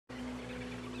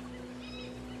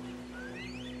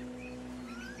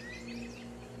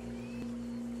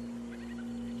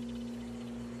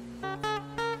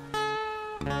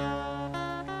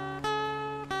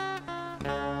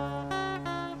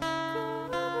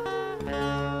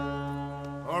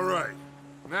All right.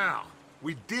 Now,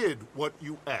 we did what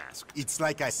you asked. It's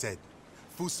like I said.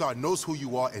 Fusar knows who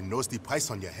you are and knows the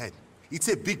price on your head. It's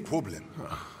a big problem.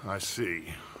 I see.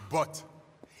 But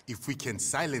if we can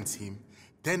silence him,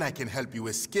 then I can help you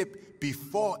escape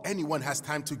before anyone has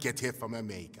time to get here from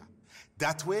America.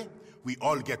 That way, we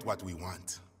all get what we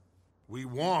want. We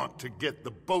want to get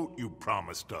the boat you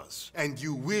promised us. And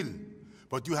you will.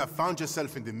 But you have found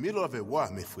yourself in the middle of a war,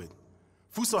 my friend.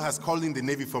 Fusar has called in the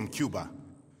Navy from Cuba.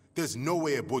 There's no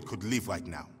way a boat could leave right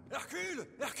now. Hercule!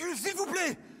 Hercule, s'il vous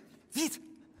plaît! Vite!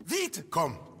 Vite!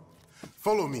 Come.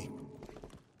 Follow me.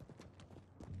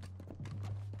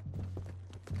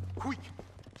 Quick!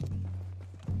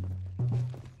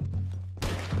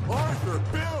 Arthur,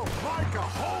 Bill, Micah,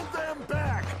 hold them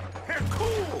back!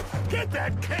 Cool! Get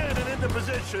that cannon into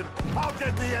position! I'll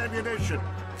get the ammunition!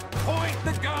 Point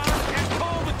the gun and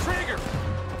pull the trigger!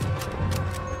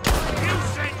 You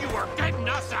said you were getting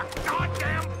us a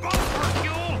goddamn boat,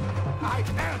 Hercule! I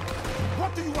am!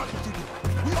 What do you want me to do?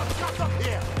 We are shut up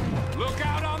here! Look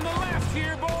out on the left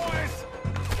here, boys!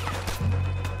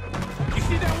 You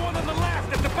see that one on the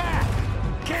left at the back?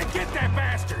 Can't get that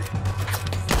bastard!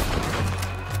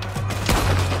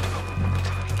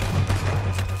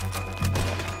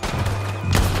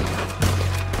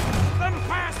 Them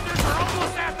bastards are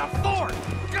almost at the fort!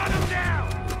 Gun them down!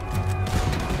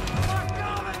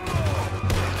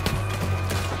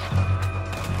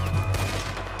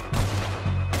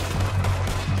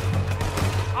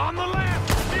 On the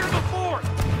left, near the fort!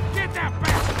 Get that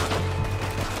bastard!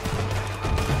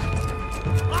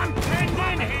 I'm pinned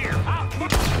in here! I'll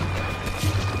keep...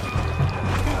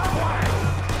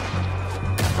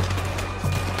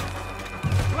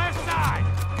 Left side!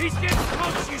 He's getting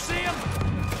close, you see him?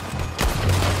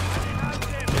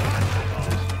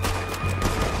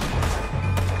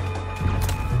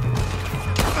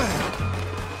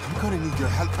 I'm gonna need your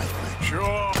help, my friend.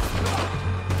 Sure.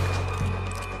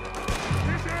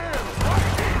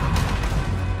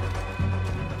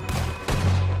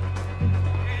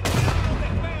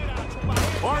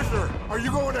 Arthur, are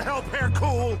you going to help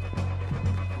Hercule?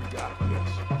 We got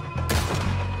this.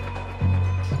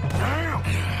 Damn,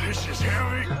 this is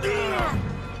heavy.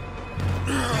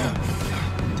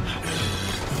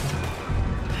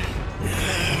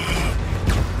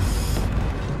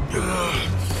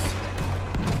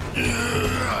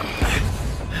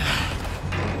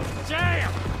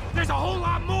 Damn! There's a whole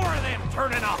lot more of them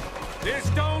turning up! This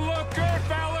don't look good,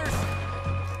 fellas!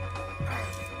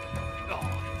 Oh,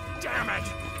 damn it!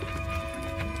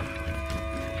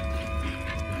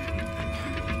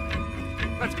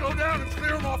 Let's go down and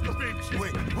clear them off the beach.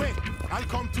 Wait, I'll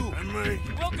come too. And me.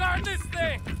 We'll guard this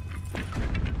thing!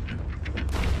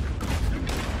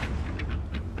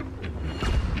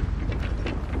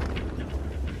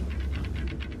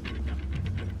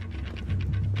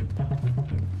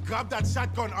 Grab that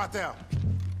shotgun, Arthur.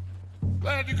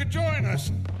 Glad you could join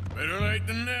us. Better late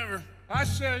than never. I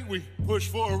say we push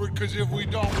forward, because if we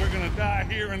don't, we're gonna die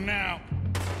here and now.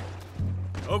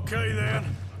 Okay, then.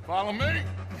 Follow me.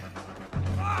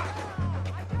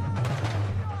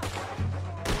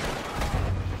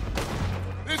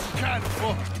 This is kind of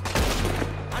fun.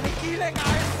 ¡Aniquilen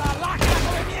a esa lacra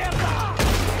de mierda!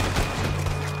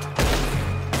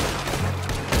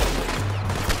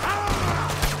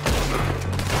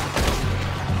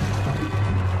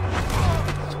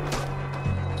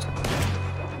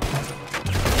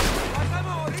 ¡Vas a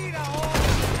morir ahora,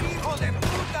 hijo de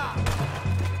puta!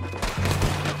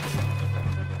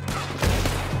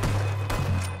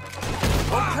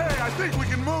 Okay, I think we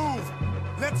can move.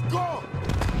 Let's go!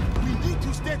 We need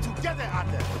to stay together,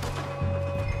 Arthur.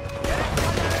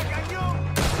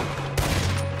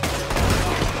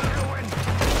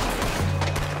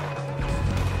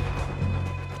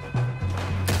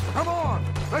 Come on,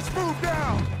 let's move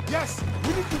down. Yes,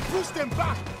 we need to push them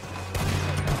back.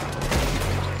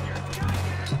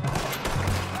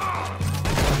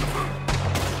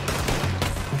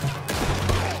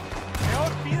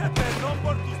 Mejor pide perdón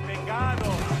por tus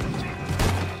pecados.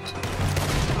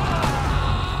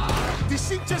 The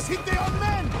ship just hit their own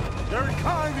men. Very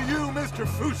kind of you, Mr.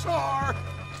 Fusar.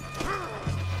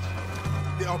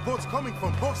 There are boats coming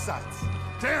from both sides.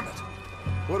 Damn it.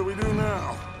 What do we do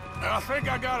now? I think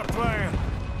I got a plan.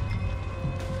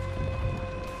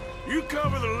 You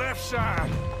cover the left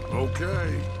side.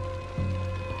 Okay.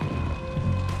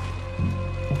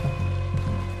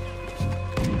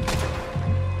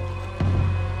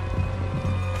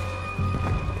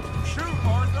 Shoot,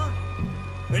 Arthur.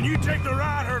 And you take the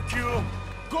right, Hercule.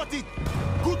 Got it.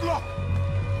 Good luck.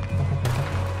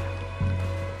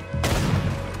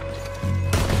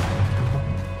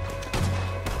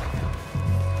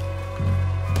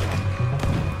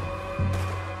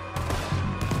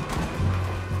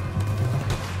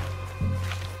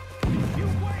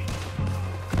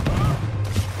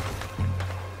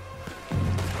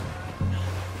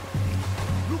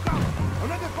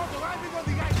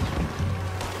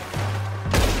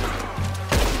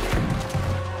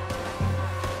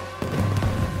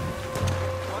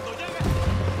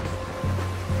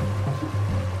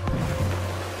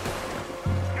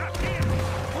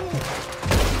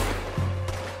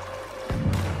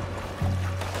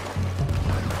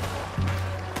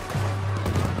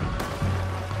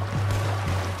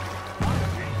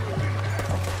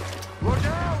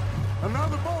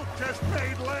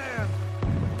 man!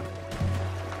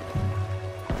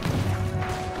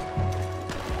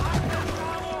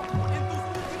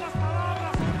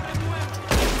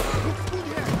 Looks good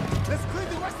here. Let's clear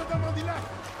the rest of them on the left.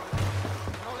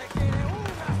 No le quede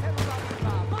una célula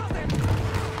viva. ¡Más dentro!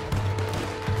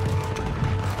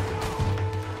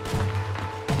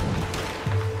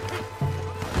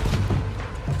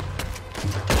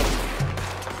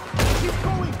 Keep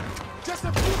going. Just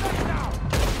a few left now.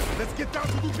 Let's get down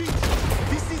to the beach.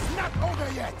 This is not over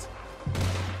yet.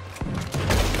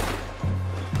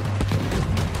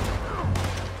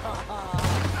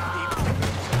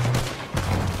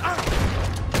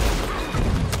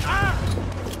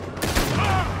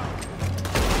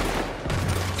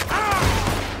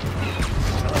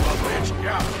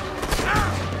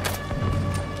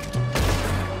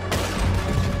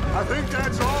 I think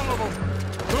that's all of them.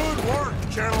 Good work,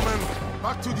 gentlemen.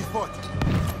 Back to the fort.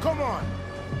 Come on.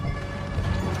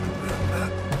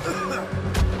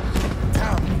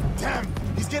 Damn.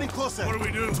 He's getting closer. What do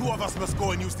we do? Two of us must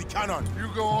go and use the cannon. You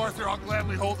go, Arthur. I'll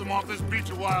gladly hold them off this beach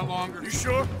a while longer. You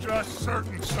sure? Just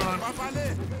certain, son. You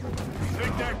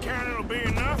think that cannon will be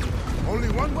enough? Only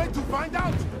one way to find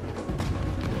out.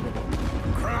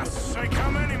 Christ's sake,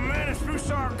 how many men has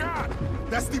Fusar got?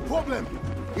 That's the problem.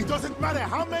 It doesn't matter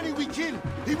how many we kill.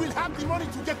 He will have the money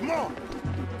to get more.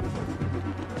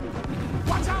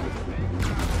 Watch out!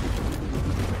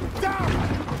 Down!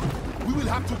 We will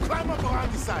have to climb up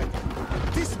around the side.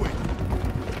 This way.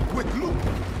 Wait, look.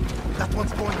 That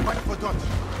one's going right for Dutch.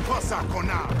 Forza,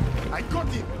 Connard. I got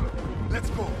him. Let's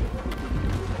go.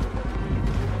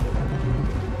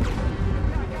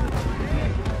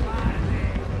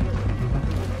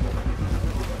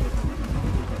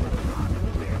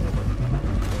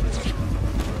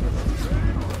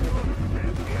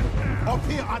 Up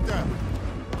here, Arthur.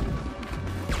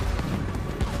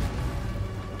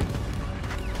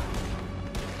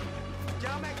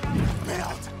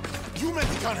 Merde! You made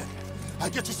the cannon. I'll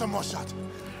get you some more shot.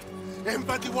 Aim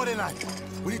by the water line.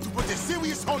 We need to put a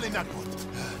serious hole in that boat.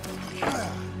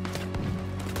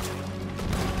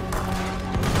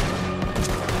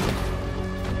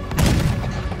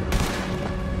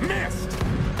 Missed!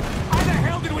 How the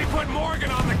hell did we put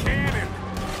Morgan on the cannon?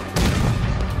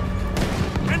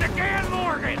 And again,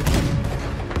 Morgan!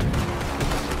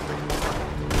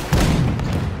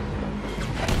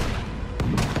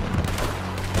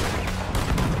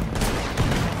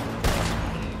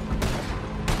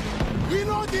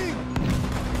 Reloading!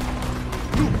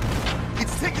 Look,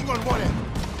 it's taking on water.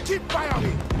 Keep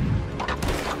firing!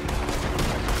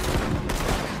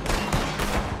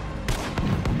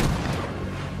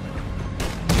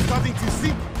 Starting to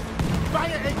sink.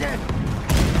 Fire again!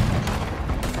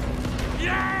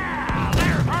 Yeah!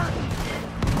 They're hurting!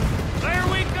 There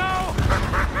we go!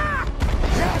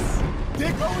 Yes!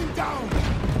 They're going down!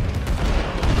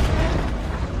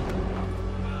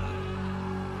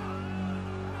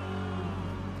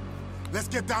 Let's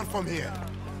get down from here.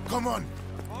 Come on.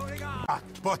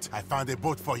 But I found a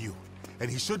boat for you.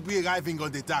 And he should be arriving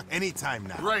on the dock any time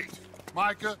now. Great.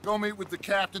 Micah, go meet with the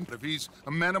captain. If he's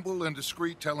amenable and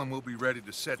discreet, tell him we'll be ready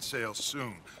to set sail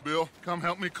soon. Bill, come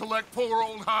help me collect poor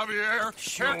old Javier.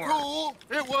 Sure. Hercule,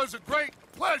 it was a great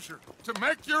pleasure to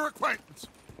make your acquaintance.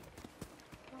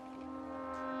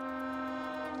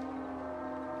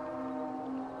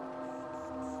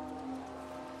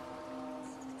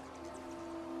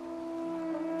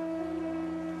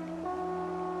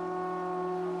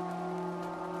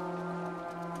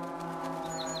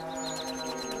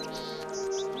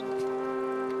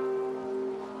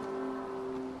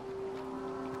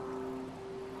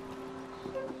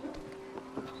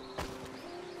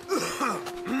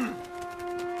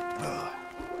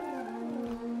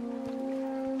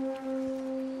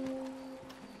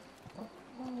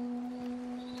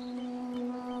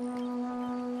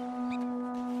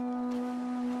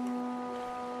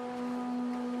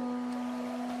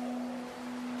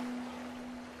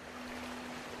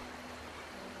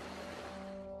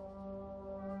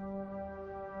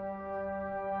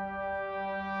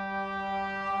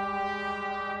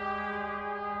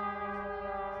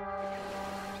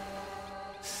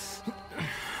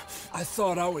 I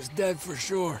thought I was dead for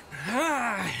sure.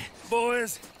 Hi,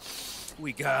 boys.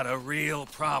 We got a real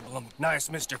problem. Nice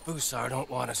Mr. Fusar don't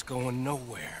want us going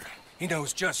nowhere. He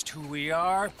knows just who we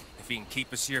are. If he can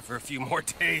keep us here for a few more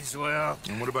days, well...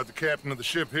 And what about the captain of the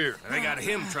ship here? They got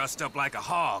him trussed up like a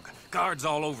hog. Guards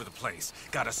all over the place.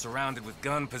 Got us surrounded with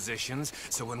gun positions,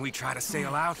 so when we try to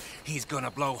sail out, he's gonna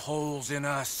blow holes in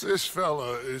us. This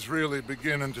fella is really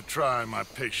beginning to try my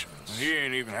patience. He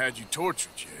ain't even had you tortured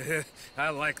yet. I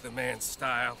like the man's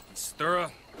style. He's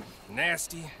thorough,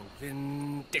 nasty, and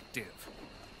vindictive.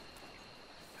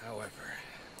 However,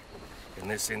 in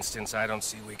this instance, I don't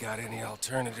see we got any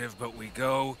alternative, but we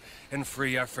go and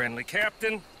free our friendly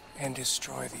captain and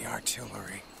destroy the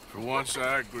artillery. For once,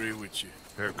 I agree with you.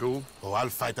 They're cool? Oh, I'll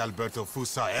fight Alberto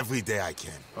Fusa every day I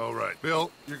can. All right.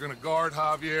 Bill, you're gonna guard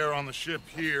Javier on the ship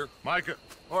here. Micah,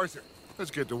 Arthur,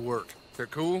 let's get to work. They're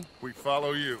cool? We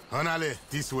follow you. Honale,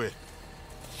 this way.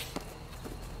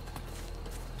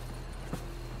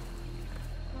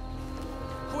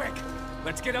 Quick!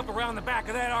 Let's get up around the back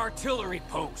of that artillery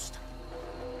post.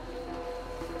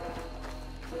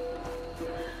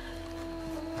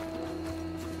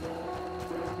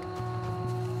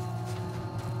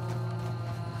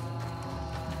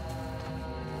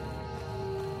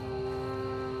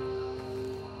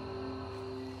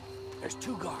 There's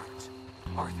 2 guards.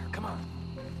 Arthur, come on.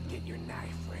 Get your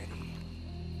knife ready.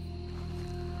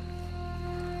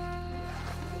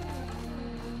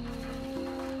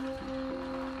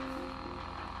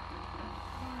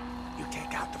 You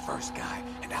take out the first guy,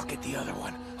 and I'll get the other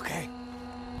one, okay?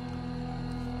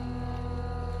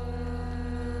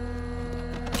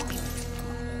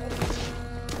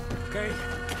 Okay,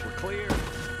 we're clear.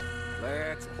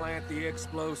 Let's plant the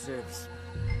explosives.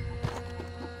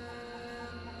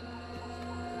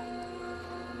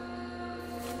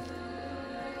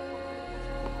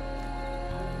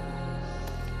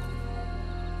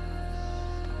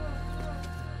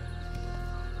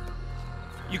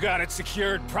 You got it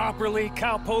secured properly,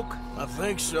 cowpoke? I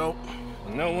think so.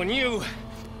 Knowing you,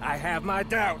 I have my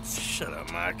doubts. Shut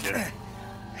up, Micah.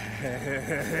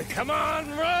 Come on,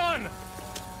 run!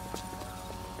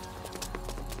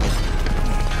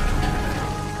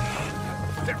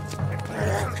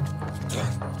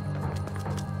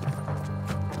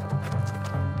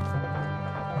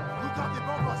 Look out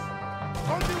above us!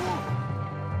 Rendezvous!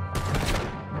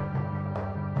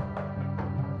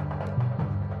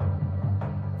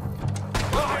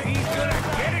 He's gonna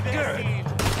get it good!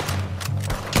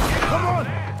 Come on!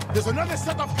 There's another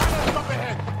set of cannons up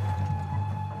ahead!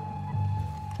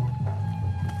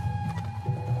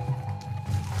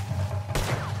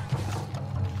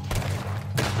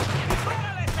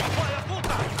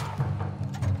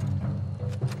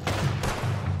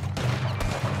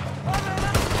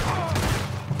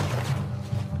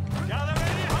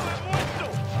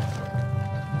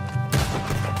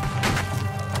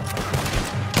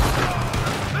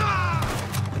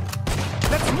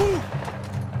 Let's move!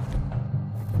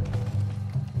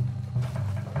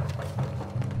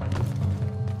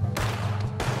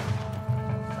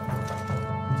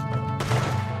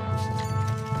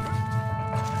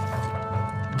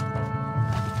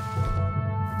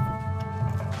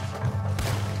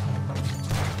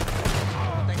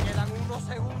 Te quedan unos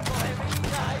segundos de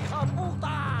vida, hija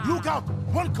puta. Look out!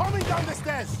 One coming down the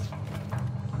stairs!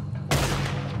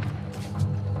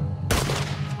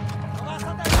 No vas a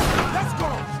tener- Let's go!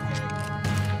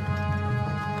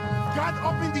 Guard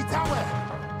up in the tower!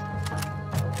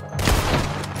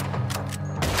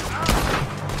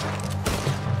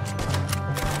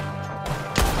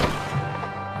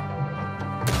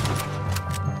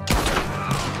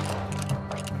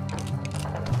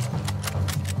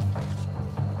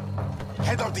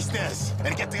 Head up the stairs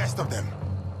and get the rest of them.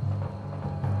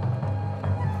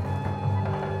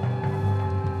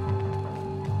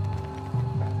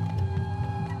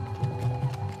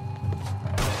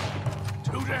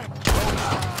 To them!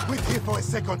 Wait here for a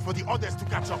second for the others to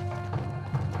catch up.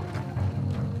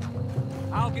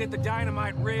 I'll get the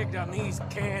dynamite rigged on these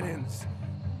cannons.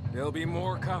 There'll be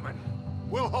more coming.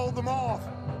 We'll hold them off.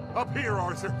 Up here,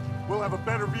 Arthur. We'll have a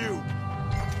better view.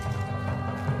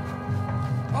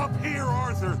 Up here,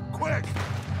 Arthur! Quick!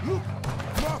 Look!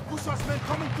 More Fusa's men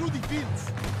coming through the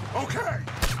fields. Okay!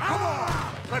 Come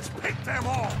on! Let's pick them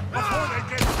off before they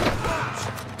get too close!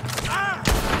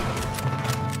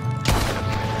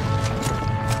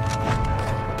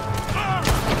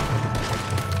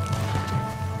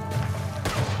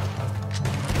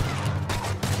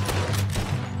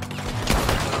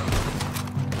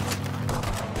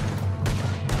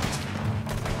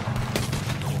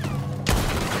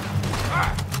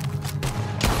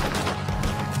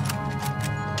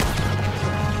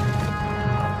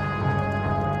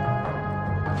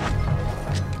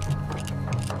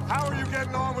 How are you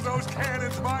getting on with those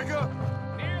cannons, Micah?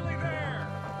 Nearly there!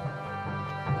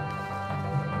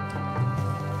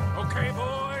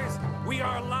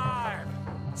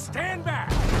 stand back!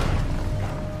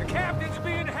 The captain's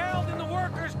being held in the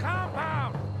workers'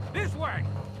 compound! This way!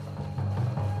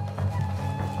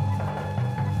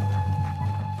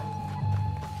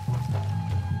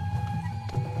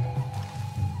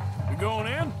 You going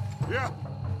in? Yeah.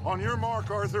 On your mark,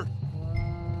 Arthur.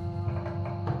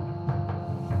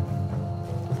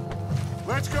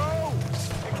 Let's go!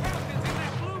 The captain's in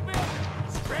that blue building!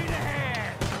 Straight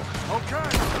ahead! Okay,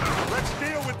 let's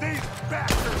deal with these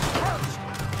bastards first!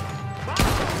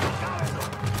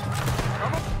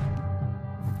 Come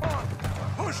on!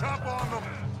 Push up on them!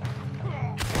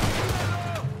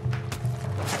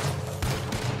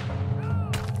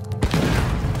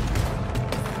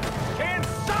 Can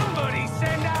somebody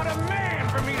send out a man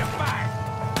for me to fight?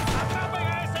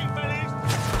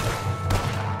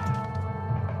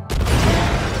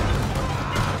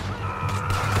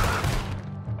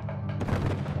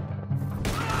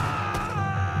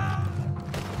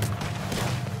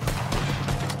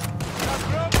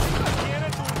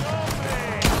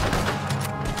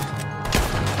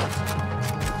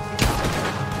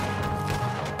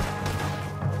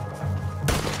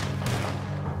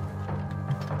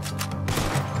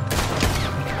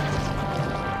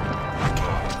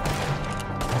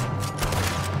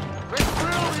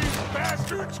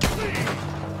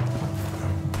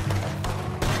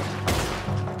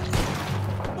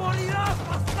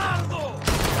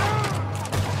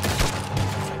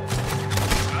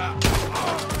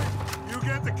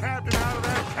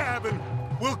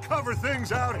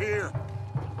 Things out here.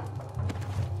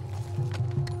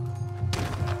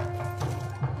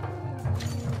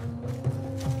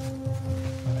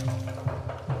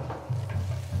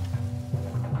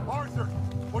 Arthur,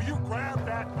 will you grab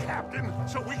that captain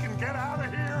so we can get out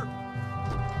of here?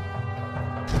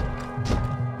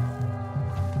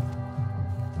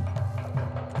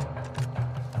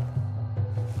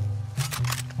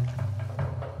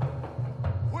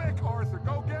 Quick, Arthur,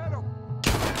 go get him.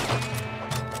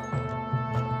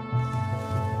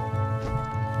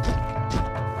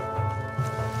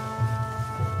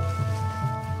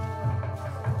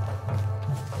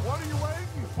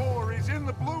 In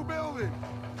the blue building.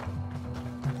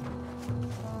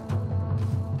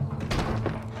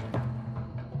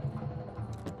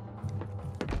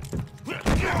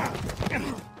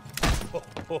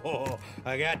 Oh,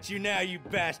 I got you now, you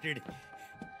bastard.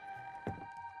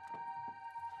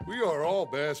 We are all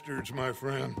bastards, my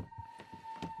friend.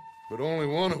 But only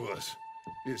one of us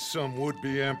is some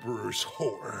would-be emperor's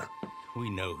whore. We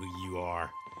know who you are.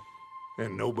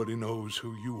 And nobody knows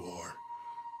who you are.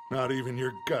 Not even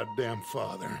your goddamn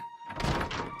father.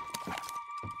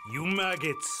 You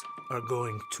maggots are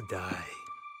going to die.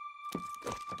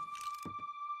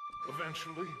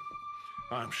 Eventually,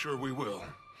 I'm sure we will.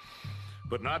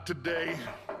 But not today,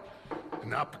 and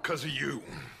not because of you.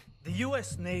 The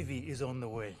U.S. Navy is on the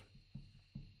way.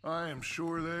 I am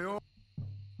sure they are.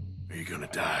 Are you gonna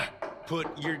die?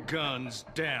 Put your guns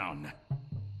down.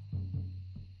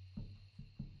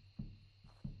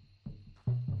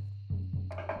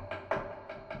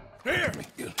 Here!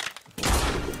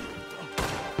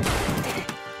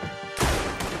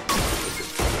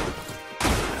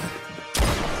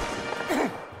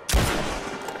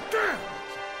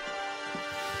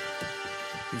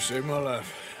 You saved my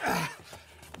life.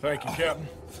 Thank you, Captain.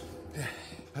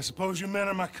 I suppose you men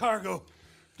are my cargo.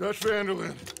 Dutch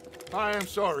Vanderlyn, I am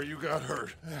sorry you got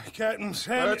hurt. Captain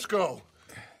Sam. Let's go.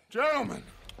 Gentlemen.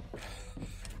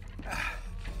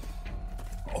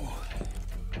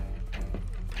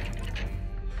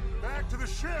 Back to the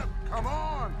ship. Come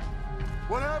on.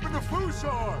 What happened to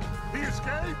Fusar? He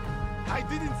escaped? I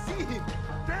didn't see him.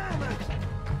 Damn it!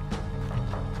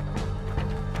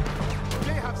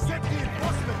 They have sent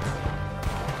reinforcements.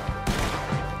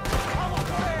 Come on,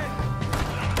 friend!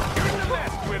 You're the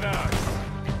best with us!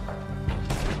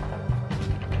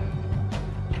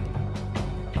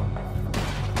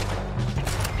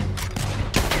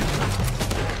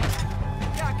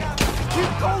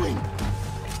 Keep going!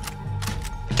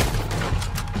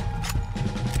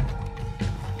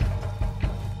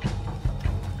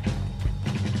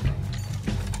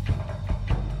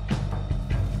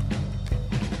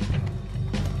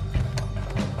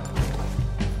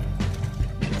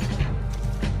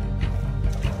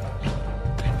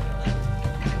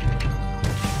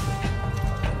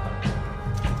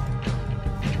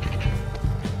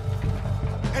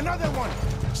 Another one!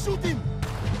 Shoot him!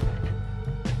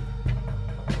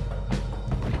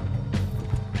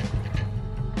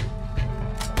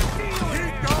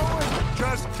 Keep going!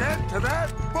 Just get to that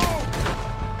boat!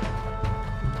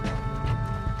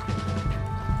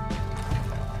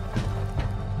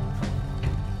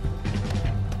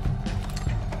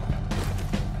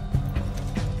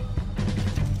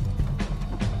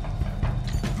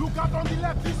 shot on the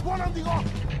left, there's one on the off.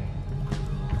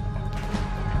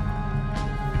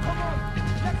 Come on,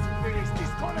 let's finish this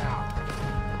corner out.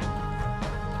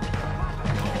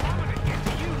 I'm gonna get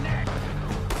to you next.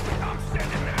 I'm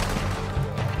sending that.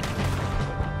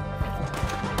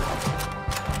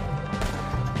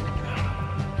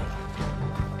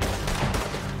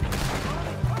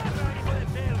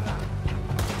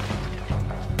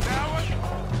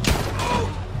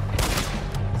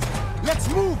 Let's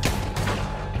move!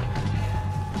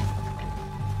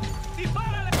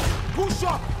 Push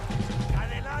up!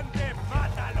 Adelante,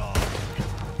 mátalo.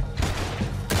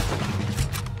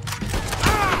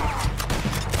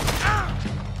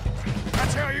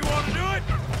 That's how you want to do it?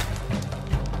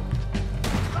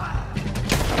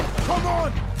 Come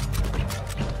on!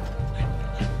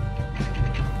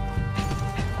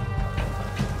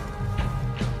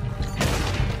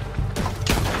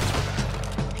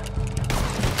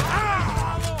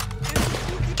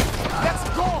 Let's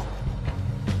go!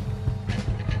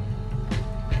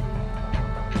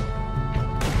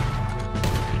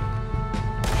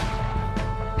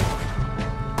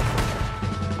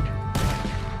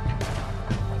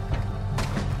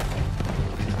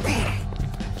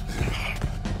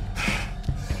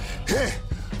 Hey,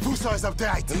 Fuso is up there,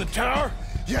 I think. In the tower?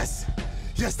 Yes.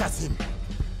 Yes, that's him.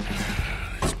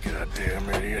 This goddamn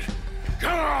idiot.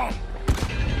 Come on!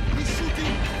 He's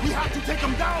shooting. We have to take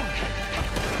him down.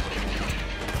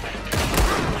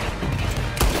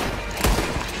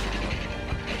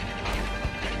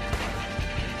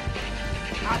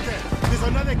 Arthur, there's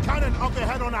another cannon up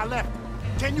ahead on our left.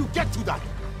 Can you get to that?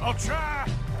 I'll try.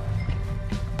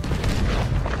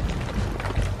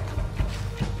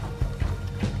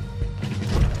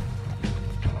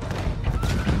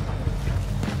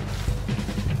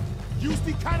 Use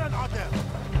the cannon, Arthur.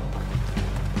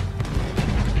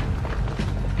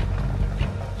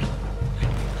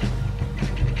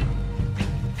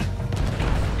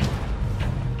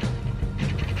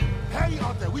 Hey,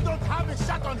 Arthur, we don't have a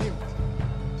shot on him.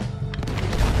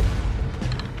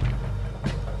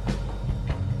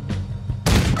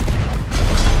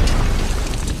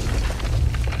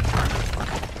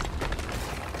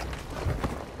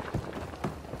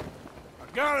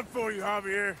 I got it for you,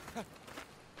 Javier.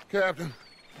 Captain,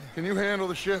 can you handle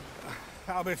the ship?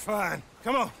 I'll be fine.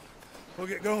 Come on. We'll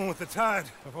get going with the tide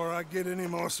before I get any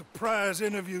more surprise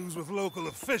interviews with local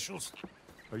officials.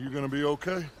 Are you gonna be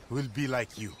okay? We'll be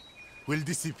like you. We'll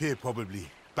disappear probably.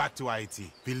 Back to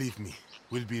Haiti. Believe me,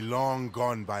 we'll be long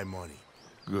gone by morning.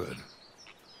 Good.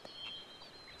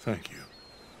 Thank you.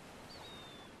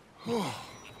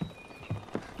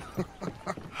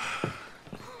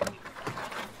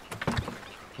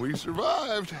 We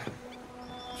survived.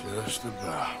 Just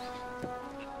about.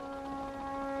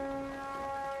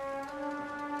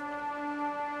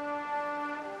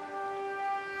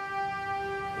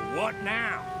 What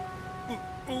now?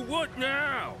 What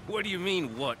now? What do you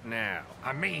mean, what now?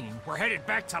 I mean, we're headed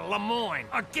back to Lemoyne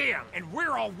again, and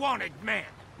we're all wanted men.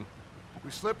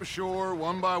 We slip ashore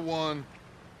one by one,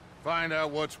 find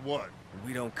out what's what.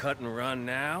 We don't cut and run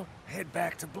now? Head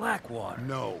back to Blackwater.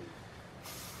 No,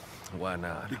 Why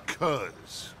not?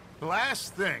 because the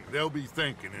last thing they'll be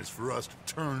thinking is for us to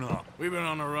turn up. We've been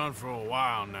on the run for a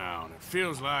while now, and it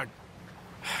feels like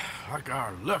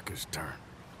our luck has turned.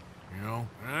 You know,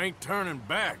 and it ain't turning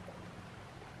back.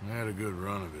 We had a good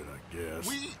run of it, I guess.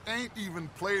 We ain't even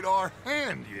played our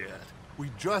hand yet. We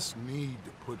just need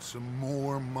to put some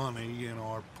more money in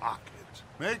our pockets.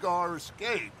 Make our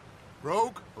escape.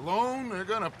 Broke, alone, they're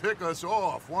gonna pick us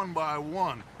off one by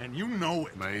one, and you know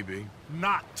it. Maybe.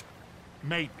 Not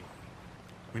maybe.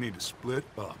 We need to split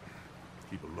up.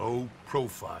 Keep a low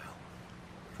profile.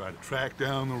 Try to track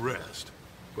down the rest.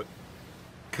 But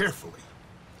carefully.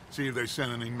 See if they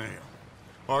sent any mail.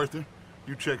 Arthur,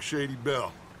 you check Shady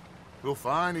Bell. We'll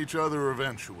find each other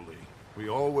eventually. We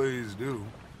always do.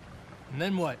 And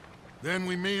then what? Then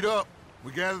we meet up.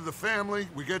 We gather the family,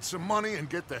 we get some money, and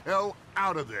get the hell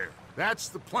out of there. That's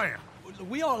the plan.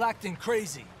 We all acting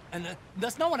crazy. And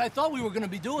that's not what I thought we were gonna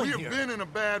be doing We here. have been in a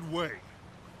bad way.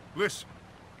 Listen.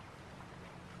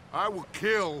 I will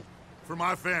kill for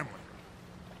my family.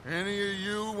 Any of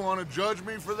you want to judge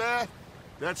me for that?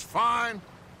 That's fine.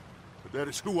 But that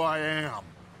is who I am.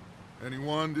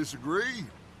 Anyone disagree?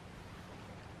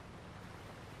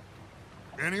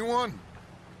 Anyone?